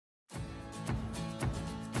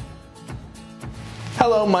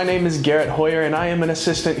Hello, my name is Garrett Hoyer and I am an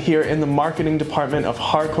assistant here in the marketing department of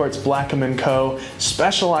Harcourts Blackham Co,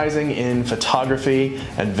 specializing in photography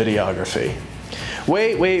and videography.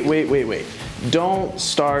 Wait. Don't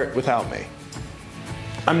start without me.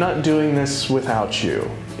 I'm not doing this without you.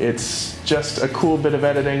 It's just a cool bit of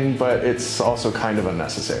editing, but it's also kind of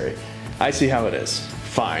unnecessary. I see how it is.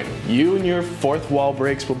 Fine. You and your fourth wall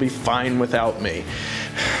breaks will be fine without me.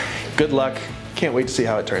 Good luck. Can't wait to see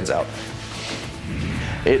how it turns out.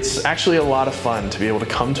 It's actually a lot of fun to be able to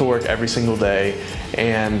come to work every single day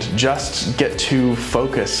and just get to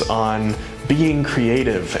focus on being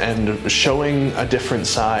creative and showing a different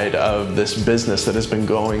side of this business that has been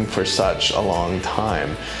going for such a long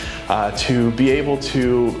time. To be able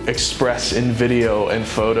to express in video and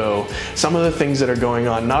photo some of the things that are going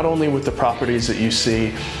on, not only with the properties that you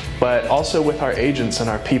see, but also with our agents and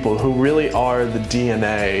our people who really are the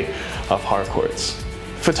DNA of Harcourts.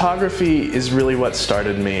 Photography is really what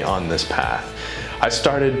started me on this path. I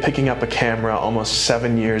started picking up a camera almost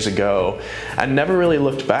 7 years ago and never really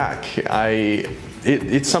looked back.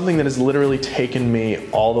 It's something that has literally taken me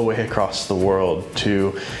all the way across the world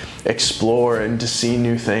to explore and to see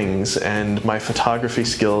new things, and my photography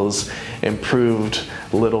skills improved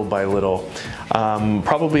little by little.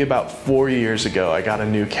 Probably about 4 years ago, I got a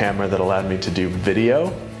new camera that allowed me to do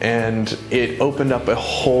video, and it opened up a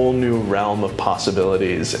whole new realm of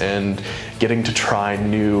possibilities and getting to try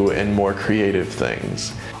new and more creative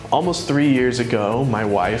things. Almost 3 years ago, my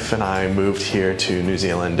wife and I moved here to New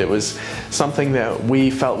Zealand. It was something that we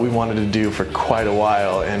felt we wanted to do for quite a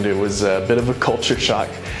while, and it was a bit of a culture shock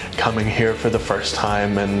coming here for the first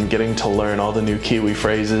time and getting to learn all the new Kiwi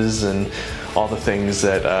phrases and all the things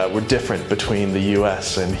that were different between the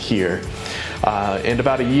US and here. And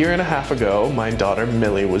about 1.5 years ago, my daughter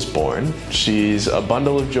Millie was born. She's a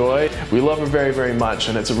bundle of joy. We love her very, very much,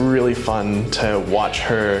 and it's really fun to watch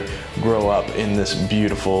her grow up in this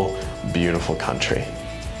beautiful, beautiful country.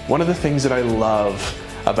 One of the things that I love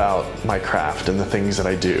about my craft and the things that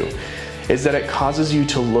I do is that it causes you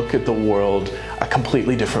to look at the world a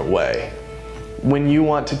completely different way. When you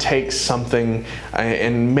want to take something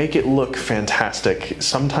and make it look fantastic,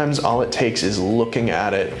 sometimes all it takes is looking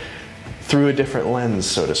at it through a different lens,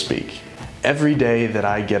 so to speak. Every day that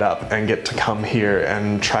I get up and get to come here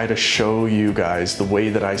and try to show you guys the way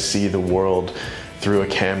that I see the world through a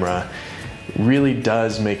camera really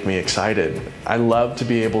does make me excited. I love to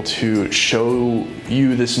be able to show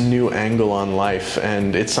you this new angle on life,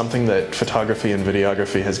 and it's something that photography and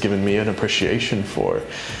videography has given me an appreciation for.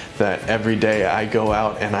 That every day I go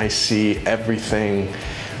out and I see everything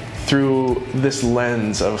through this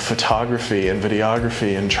lens of photography and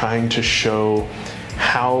videography, and trying to show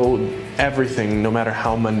how everything, no matter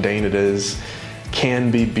how mundane it is,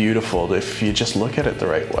 can be beautiful if you just look at it the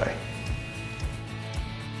right way.